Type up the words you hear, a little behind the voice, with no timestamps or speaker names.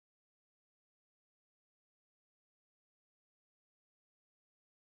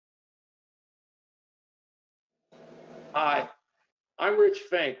Hi, I'm Rich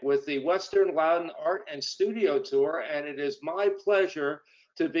Fink with the Western Loudon Art and Studio Tour, and it is my pleasure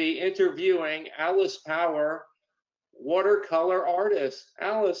to be interviewing Alice Power, watercolor artist.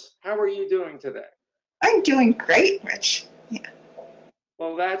 Alice, how are you doing today? I'm doing great, Rich. Yeah.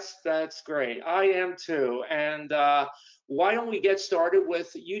 Well, that's great. I am too. And why don't we get started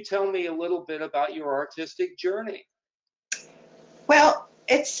with you tell me a little bit about your artistic journey? Well,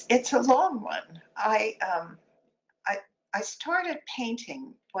 it's a long one. I I started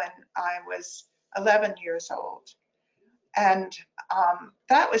painting when I was 11 years old, and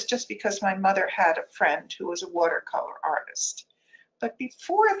that was just because my mother had a friend who was a watercolor artist. But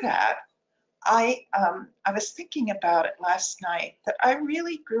before that, I was thinking about it last night that I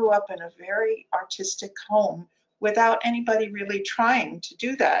really grew up in a very artistic home without anybody really trying to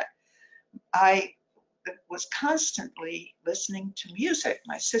do that. I was constantly listening to music.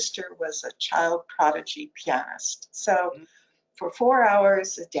 My sister was a child prodigy pianist. So for 4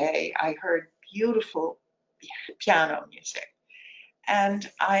 hours a day, I heard beautiful piano music. And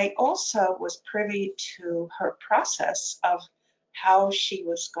I also was privy to her process of how she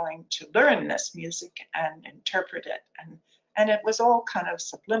was going to learn this music and interpret it. And it was all kind of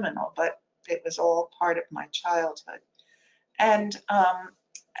subliminal, but it was all part of my childhood. And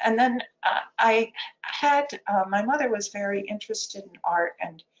and then I had my mother was very interested in art,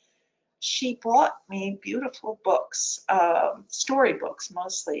 and she bought me beautiful books, storybooks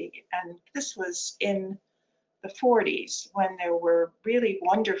mostly. And this was in the 40s when there were really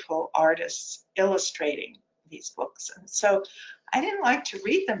wonderful artists illustrating these books. And so I didn't like to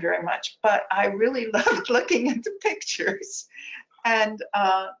read them very much, but I really loved looking at the pictures. And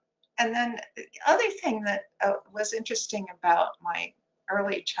uh, and then the other thing that was interesting about my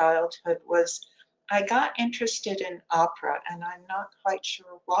early childhood was I got interested in opera, and I'm not quite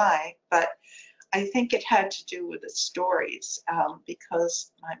sure why, but I think it had to do with the stories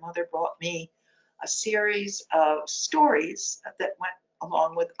because my mother brought me a series of stories that went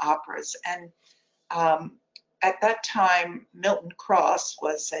along with operas. And um, at that time, Milton Cross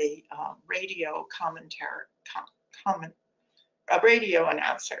was a radio commentary, com, a radio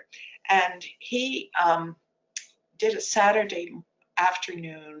announcer, and he did a Saturday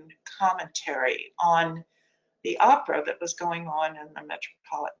afternoon commentary on the opera that was going on in the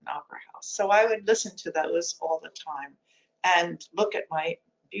Metropolitan Opera House. So I would listen to those all the time and look at my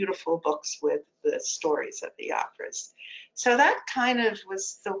beautiful books with the stories of the operas. So that kind of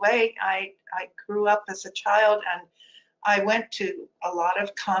was the way I grew up as a child, and I went to a lot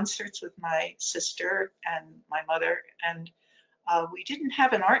of concerts with my sister and my mother, and we didn't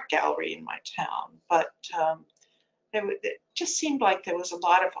have an art gallery in my town, but it just seemed like there was a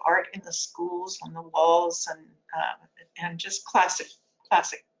lot of art in the schools on the walls and just classic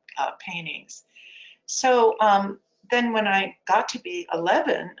paintings. So then when I got to be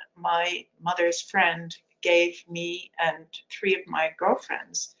 11, my mother's friend gave me and three of my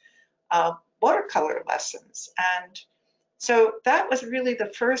girlfriends watercolor lessons. And so that was really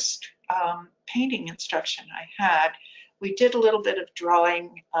the first painting instruction I had. We did a little bit of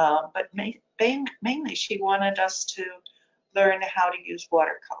drawing, but mainly she wanted us to learn how to use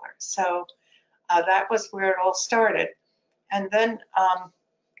watercolor. So that was where it all started. And then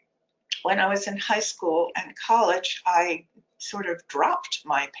when I was in high school and college, I sort of dropped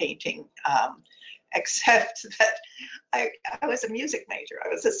my painting, except that I was a music major. I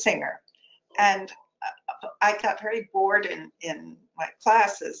was a singer. And I got very bored in my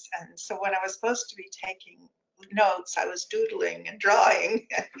classes. And so when I was supposed to be taking notes, I was doodling and drawing.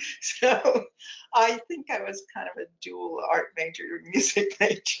 So I think I was kind of a dual art major, music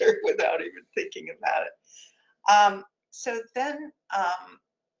major without even thinking about it. So then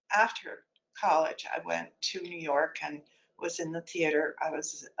after college, I went to New York and was in the theater. I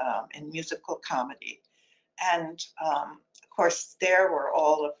was in musical comedy. And of course, there were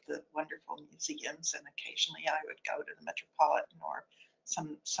all of the wonderful museums, and occasionally I would go to the Metropolitan or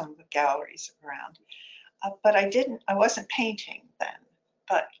some of the galleries around. But I wasn't painting then,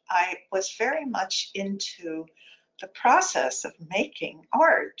 but I was very much into the process of making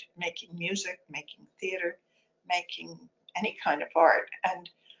art, making music, making theater, making any kind of art. And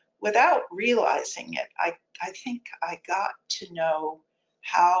without realizing it, I think I got to know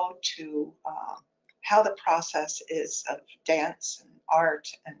how to how the process is of dance and art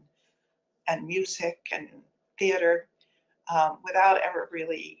and music and theater without ever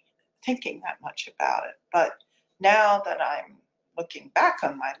really thinking that much about it. But now that I'm looking back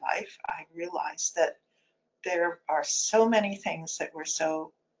on my life, I realize that there are so many things that were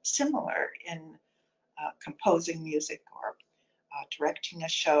so similar in composing music or directing a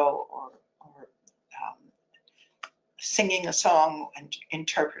show or um, singing a song and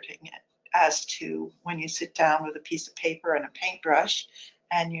interpreting it, as to when you sit down with a piece of paper and a paintbrush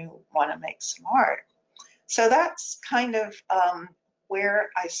and you want to make some art. So that's kind of where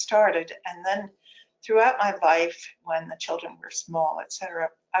I started. And then throughout my life, when the children were small, etc.,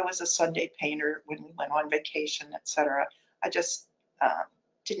 I was a Sunday painter when we went on vacation, etc. I just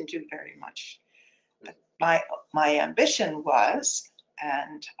didn't do very much. But my ambition was,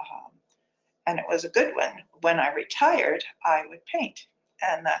 and it was a good one, when I retired, I would paint.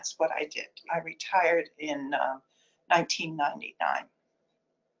 And that's what I did. I retired in 1999.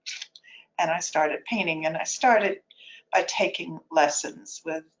 And I started painting, and I started by taking lessons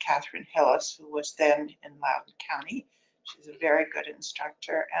with Catherine Hillis, who was then in Loudoun County. She's a very good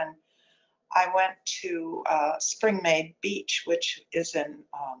instructor. And I went to Springmaid Beach, which is in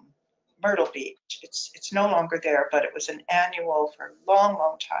Myrtle Beach. It's no longer there, but it was an annual, for a long,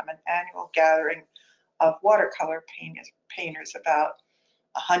 long time, an annual gathering of watercolor painters, about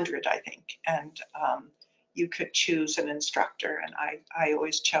 100, I think. And you could choose an instructor, and I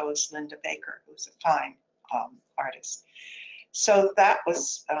always chose Linda Baker, who's a fine artist. So that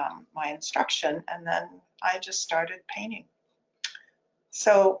was my instruction, and then I just started painting.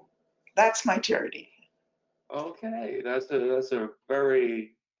 So that's my journey. Okay, that's a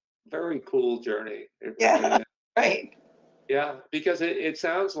very, very cool journey. Yeah, right. Yeah, because it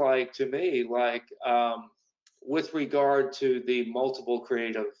sounds like to me like with regard to the multiple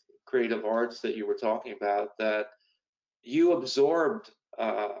creative arts that you were talking about, that you absorbed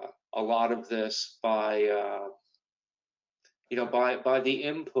a lot of this by by the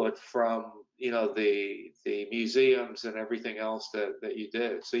input from the museums and everything else that you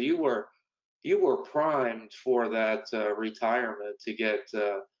did. So you were primed for that retirement to get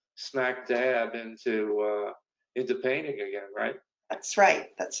smack dab into painting again, right? That's right.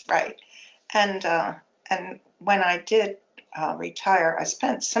 That's right. And when I did retire, I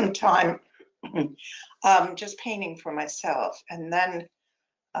spent some time just painting for myself. And then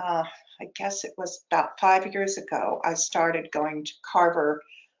I guess it was about 5 years ago, I started going to Carver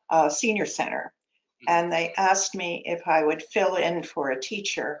Senior Center. And they asked me if I would fill in for a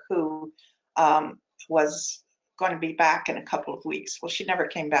teacher who was going to be back in a couple of weeks. Well, she never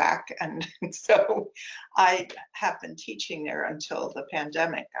came back. And so I have been teaching there until the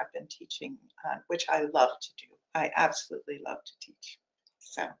pandemic. I've been teaching, which I love to do. I absolutely love to teach.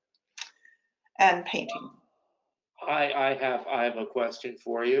 So, and painting. I have a question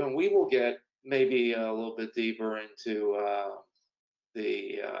for you, and we will get maybe a little bit deeper into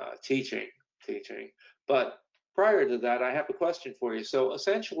the teaching. But prior to that, I have a question for you. So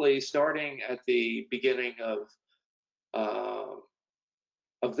essentially, starting at the beginning of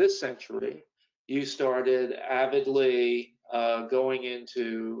this century, you started avidly going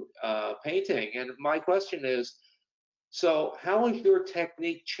into painting. And my question is, so how has your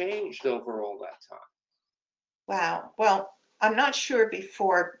technique changed over all that time? Wow. Well, I'm not sure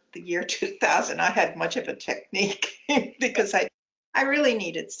before the year 2000 I had much of a technique because I really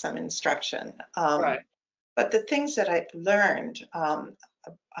needed some instruction. Right. But the things that I've learned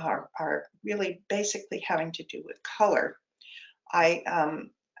are really basically having to do with color. I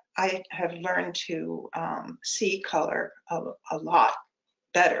have learned to see color a lot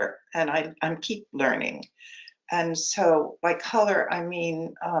better, and I keep learning. And so by color, I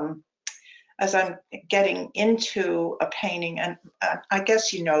mean, as I'm getting into a painting, and I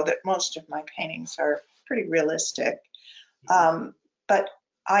guess you know that most of my paintings are pretty realistic, but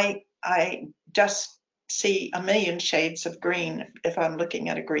I just see a million shades of green if I'm looking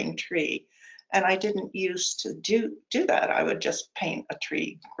at a green tree. And I didn't used to do that. I would just paint a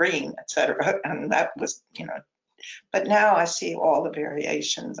tree green, etc. And that was, but now I see all the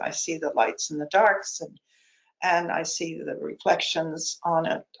variations. I see the lights and the darks, and I see the reflections on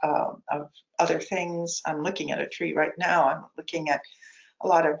it of other things. I'm looking at a tree right now. I'm looking at a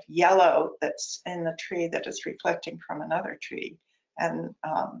lot of yellow that's in the tree that is reflecting from another tree. And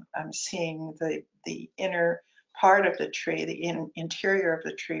I'm seeing the inner part of the tree, the interior of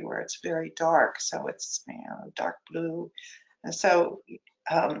the tree, where it's very dark. So it's dark blue. And so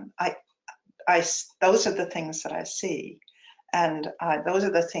those are the things that I see. And those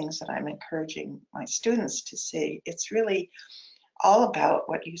are the things that I'm encouraging my students to see. It's really all about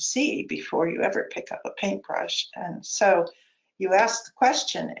what you see before you ever pick up a paintbrush. And so you asked, the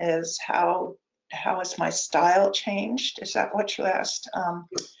question is, how has my style changed? Is that what you asked?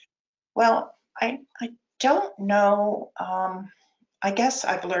 Well, I don't know. I guess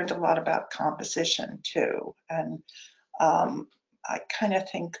I've learned a lot about composition too. And I kind of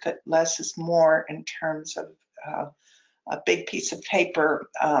think that less is more in terms of a big piece of paper.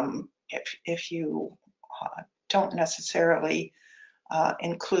 If you don't necessarily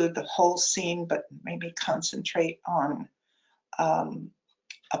include the whole scene, but maybe concentrate on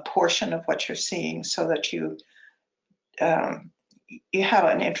a portion of what you're seeing so that you have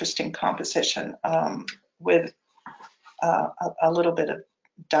an interesting composition with a little bit of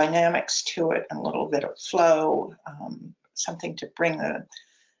dynamics to it and a little bit of flow, something to bring the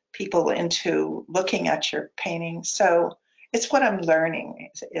people into looking at your painting. So it's what I'm learning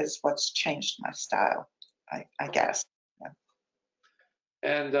is what's changed my style, I guess.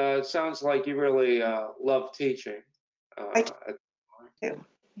 And it sounds like you really love teaching. I do,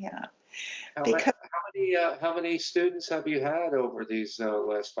 yeah. How many, Because, how many students have you had over these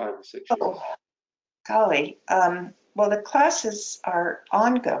last 5 or 6 years? oh, golly, well, the classes are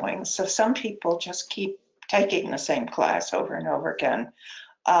ongoing, so some people just keep taking the same class over and over again.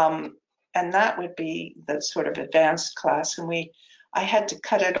 And that would be the sort of advanced class. And I had to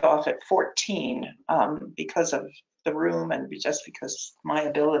cut it off at 14 because of the room and just because my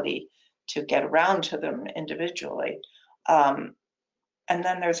ability to get around to them individually. And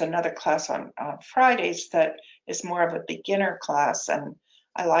then there's another class on Fridays that is more of a beginner class, and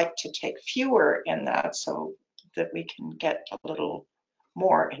I like to take fewer in that so that we can get a little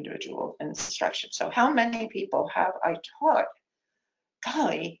more individual instruction. So how many people have I taught?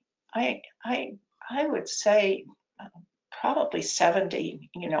 Golly, I would say probably 70,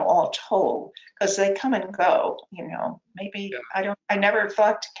 all told, because they come and go, maybe Yeah. I never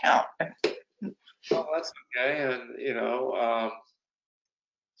thought to count. Well, that's okay. And,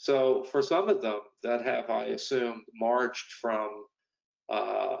 so for some of them that have, I assume, marched from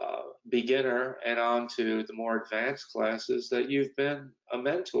beginner and on to the more advanced classes, that you've been a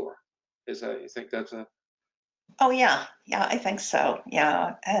mentor. Is that, you think that's a Oh yeah, I think so.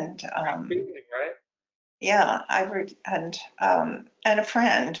 Yeah, and feeling, right? yeah, and a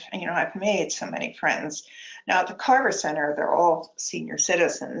friend. I've made so many friends. Now at the Carver Center, they're all senior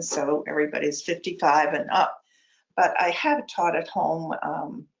citizens, so everybody's 55 and up. But I have taught at home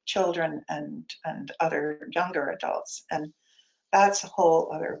children and other younger adults, and that's a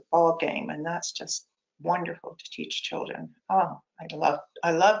whole other ball game. And that's just wonderful to teach children. Oh,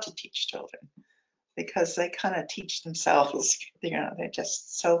 I love to teach children because they kind of teach themselves. They're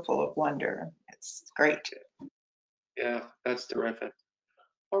just so full of wonder. It's great. Yeah, that's terrific.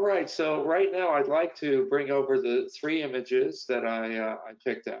 All right, so right now I'd like to bring over the 3 images that I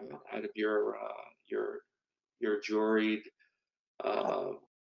picked out of your juried uh,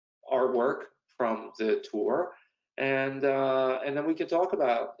 artwork from the tour, and then we can talk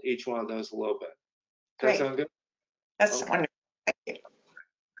about each one of those a little bit. Does that Great. sound good? That's Okay. wonderful. Thank you.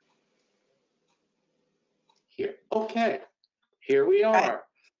 Here, okay, here we are.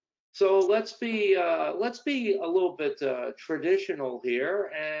 So let's be a little bit traditional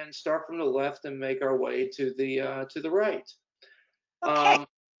here and start from the left and make our way to the right. Okay. Um,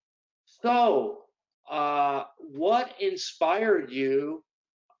 so, what inspired you,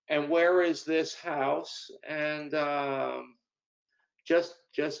 and where is this house? And just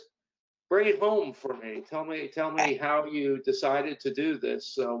bring it home for me. Tell me how you decided to do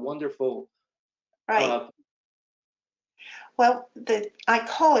this wonderful. Right. Uh, Well, I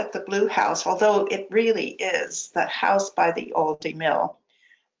call it the Blue House, although it really is the house by the Aldi Mill.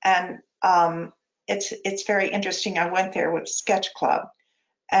 And it's very interesting. I went there with Sketch Club,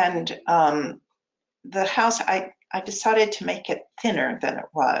 and the house, I decided to make it thinner than it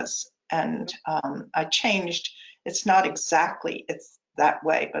was. And I changed, it's not exactly it's that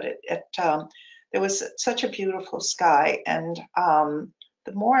way, but there was such a beautiful sky. And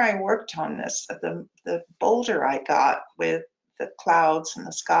the more I worked on this, the bolder I got with the clouds and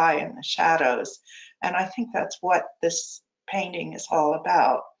the sky and the shadows. And I think that's what this painting is all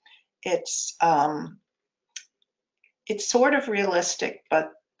about. It's it's sort of realistic,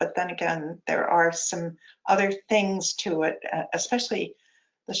 but then again, there are some other things to it, especially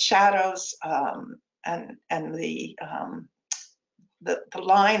the shadows and the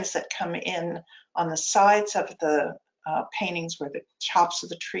lines that come in on the sides of the paintings where the tops of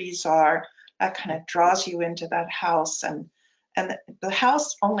the trees are. That kind of draws you into that house, and the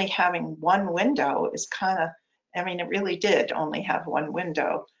house only having one window is kind of, I mean, it really did only have one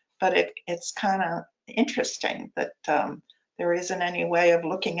window, but it's kind of interesting that there isn't any way of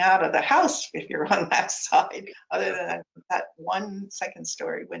looking out of the house if you're on that side other than that one second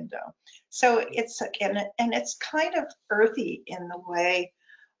story window. So and it's kind of earthy in the way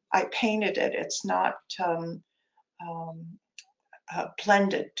I painted it. It's not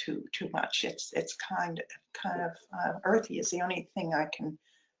blended too much. It's kind of earthy is the only thing I can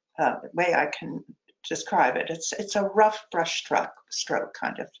way I can describe it. It's a rough brush stroke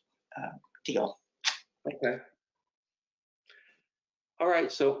kind of deal. okay. All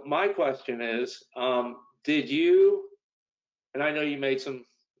right, so my question is, did you, and I know you made some,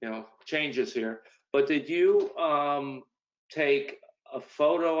 changes here, but did you take a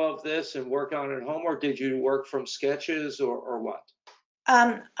photo of this and work on it at home, or did you work from sketches, or what?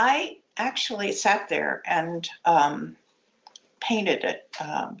 I actually sat there and painted it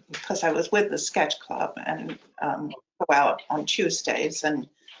because I was with the sketch club and go out on Tuesdays and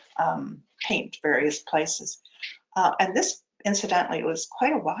paint various places. And this, incidentally, was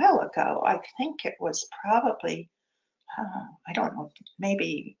quite a while ago. I think it was probably, I don't know,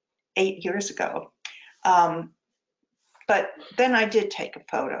 maybe 8 years ago. But then I did take a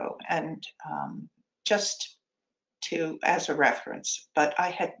photo and just as a reference, but I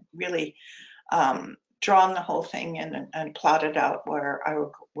had really drawn the whole thing in and plotted out where I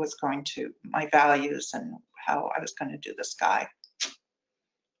was going to, my values and how I was going to do the sky.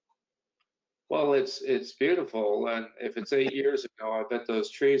 Well, it's beautiful, and if it's 8 years ago, I bet those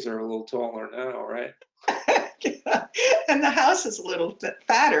trees are a little taller now, right? Yeah. And the house is a little bit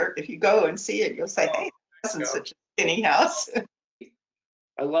fatter. If you go and see it, you'll say, hey, this isn't such a skinny house.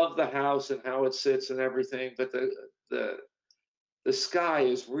 I love the house and how it sits and everything, but the sky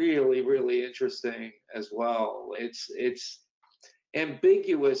is really, really interesting as well. It's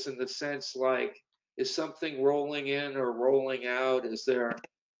ambiguous in the sense like, is something rolling in or rolling out? Is there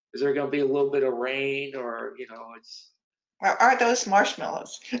going to be a little bit of rain, or it's Are those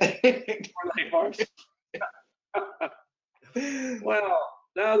marshmallows? Well,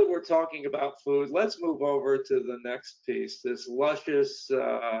 now that we're talking about food, let's move over to the next piece, this luscious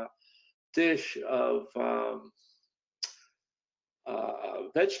dish of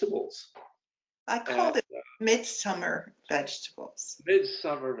vegetables. I called it midsummer vegetables.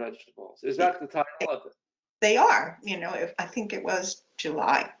 Midsummer vegetables. Is that the title of it? They are, I think it was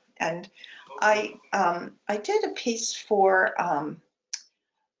July. And I did a piece for,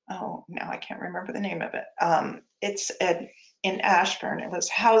 oh, now I can't remember the name of it. It's in Ashburn. It was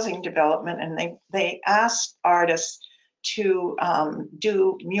housing development, and they asked artists to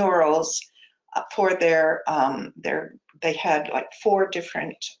do murals for they had like 4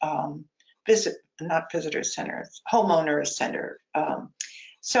 different not visitor centers, homeowners center.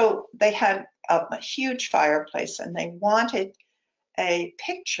 So they had a huge fireplace, and they wanted a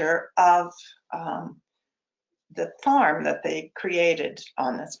picture of the farm that they created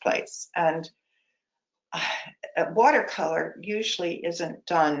on this place. And watercolor usually isn't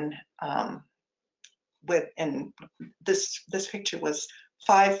done and this picture was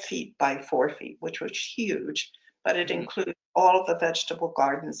 5 feet by 4 feet, which was huge, but it included all of the vegetable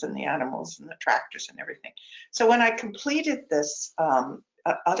gardens and the animals and the tractors and everything. So when I completed this,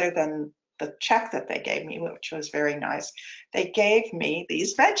 other than the check that they gave me, which was very nice, they gave me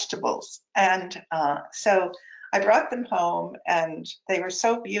these vegetables. And so I brought them home, and they were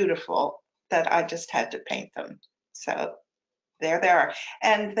so beautiful that I just had to paint them. So there they are.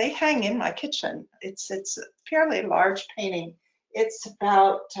 And they hang in my kitchen. It's a fairly large painting. It's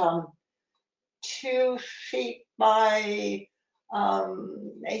about 2 feet by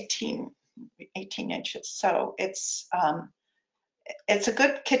 18 inches. So it's a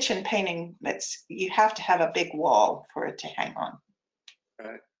good kitchen painting. You have to have a big wall for it to hang on.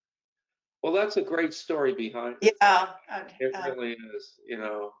 Right. Well, that's a great story behind it. Yeah. It really is,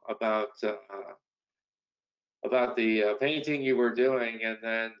 about the painting you were doing, and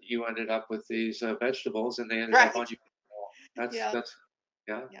then you ended up with these vegetables, and they ended up on your wall. That's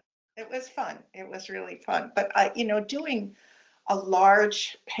yeah. It was fun. It was really fun. But doing a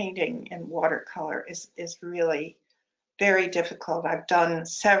large painting in watercolor is really very difficult. I've done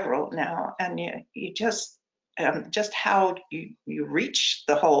several now, and you just how you reach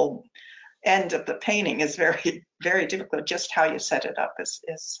the whole end of the painting is very, very difficult. Just how you set it up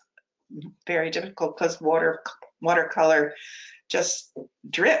is very difficult, because watercolor just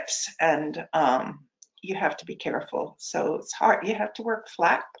drips, and you have to be careful. So it's hard. You have to work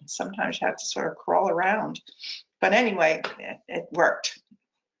flat. Sometimes you have to sort of crawl around. But anyway, it worked.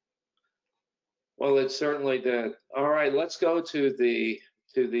 Well, it certainly did. All right, let's go to the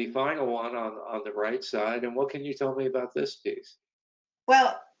final one on the right side. And what can you tell me about this piece?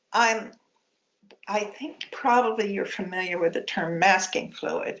 Well, I think probably you're familiar with the term masking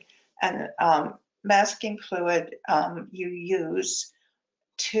fluid. And masking fluid you use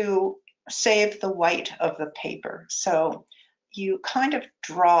to save the white of the paper. So you kind of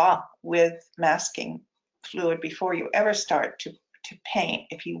draw with masking fluid before you ever start to paint,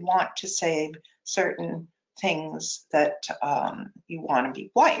 if you want to save certain things that you want to be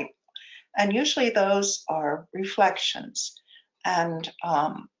white. And usually those are reflections. And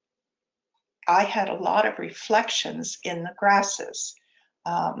I had a lot of reflections in the grasses.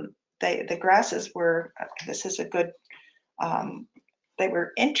 The grasses were, this is a good, they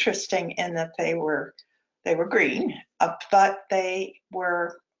were interesting in that they were green, but they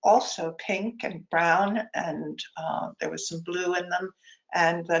were also pink and brown, and there was some blue in them,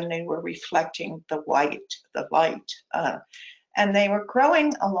 and then they were reflecting the light. And they were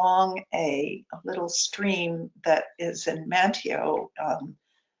growing along a little stream that is in Manteo,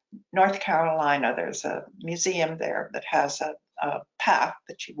 North Carolina. There's a museum there that has a path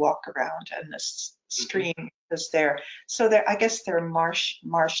that you walk around, and this stream is there. So I guess they're marsh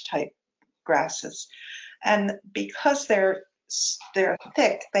type grasses. And because they're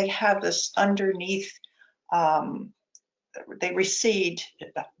thick, they have this underneath, they recede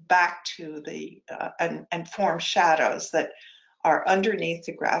back to the, and form shadows that are underneath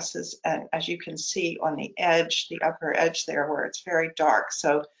the grasses. And as you can see on the edge, the upper edge there where it's very dark.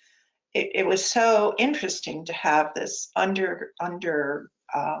 So it was so interesting to have this underneath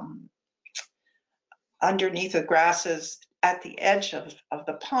the grasses at the edge of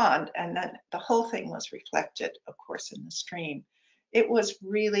the pond, and then the whole thing was reflected, of course, in the stream. It was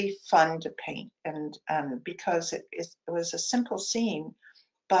really fun to paint, and because it was a simple scene,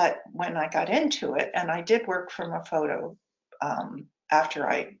 but when I got into it, and I did work from a photo after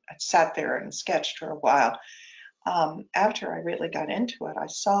I sat there and sketched for a while, after I really got into it, I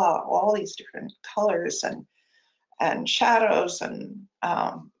saw all these different colors and shadows and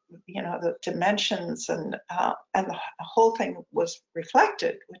you know, the dimensions, and the whole thing was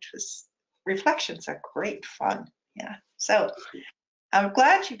reflected, reflections are great fun. Yeah. So I'm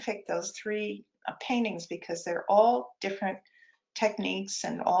glad you picked those 3 paintings because they're all different techniques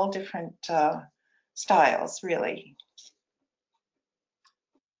and all different styles, really.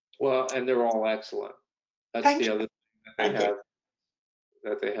 Well, and they're all excellent. That's Thank the you. other thing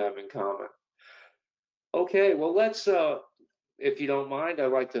that they have in common. Okay, well, let's, if you don't mind,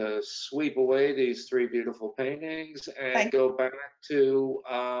 I'd like to sweep away these 3 beautiful paintings and go back to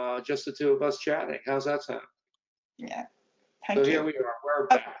just the 2 of us chatting. How's that sound? Yeah, So here we are, we're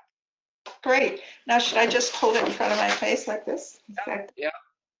back. Great. Now, should I just hold it in front of my face like this? Yeah,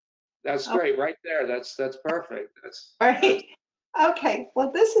 that's great, right there. That's perfect. Right. Okay,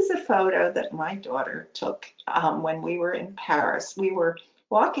 well, this is a photo that my daughter took when we were in Paris. We were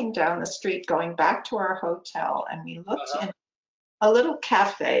walking down the street going back to our hotel, and we looked in a little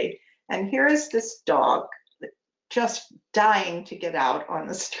cafe, and here is this dog just dying to get out on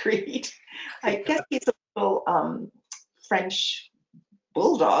the street. I guess he's a little French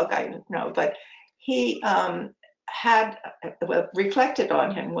bulldog, I don't know, but he had reflected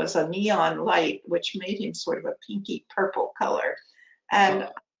on him was a neon light, which made him sort of a pinky purple color. And I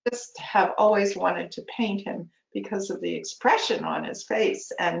just have always wanted to paint him because of the expression on his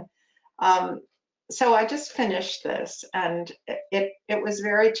face. And so I just finished this, and it was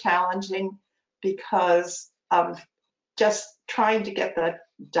very challenging because of just trying to get the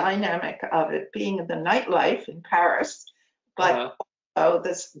dynamic of it being the nightlife in Paris, but also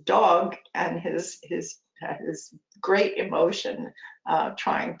this dog and his great emotion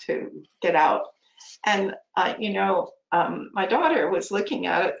trying to get out. And you know, my daughter was looking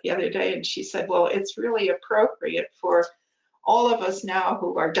at it the other day, and she said, well, it's really appropriate for all of us now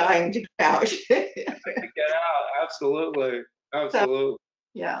who are dying to get out. Get out, absolutely. So,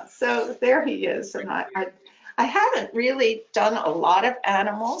 yeah, so there he is. And I haven't really done a lot of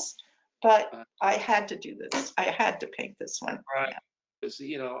animals, but I had to do this. I had to paint this one. Right. Yeah.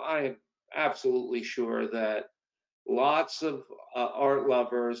 You know, I am absolutely sure that lots of art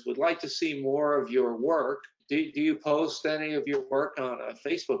lovers would like to see more of your work. Do you post any of your work on a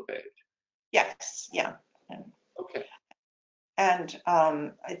Facebook page? Yes, yeah. Okay. And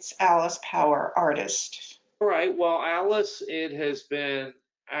it's Alice Power Artist. All right. Well, Alice, it has been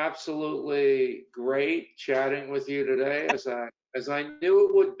absolutely great chatting with you today, as I knew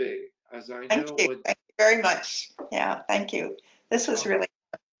it would be. Thank you very much. Yeah, thank you. This was really,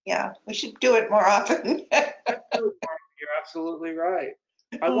 yeah, we should do it more often. You're absolutely right.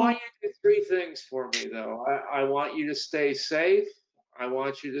 I want you to do 3 things for me, though. I want you to stay safe. I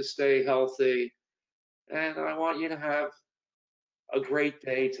want you to stay healthy. And I want you to have a great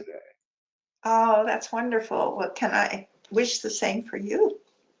day today. Oh, that's wonderful. Well, can I wish the same for you?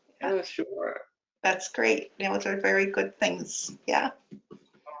 Yeah, sure. That's great. Those are very good things. Yeah.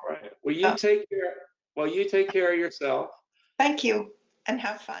 All right. Well, you take care. Well, you take care of yourself. Thank you, and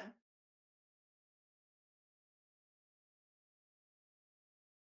have fun.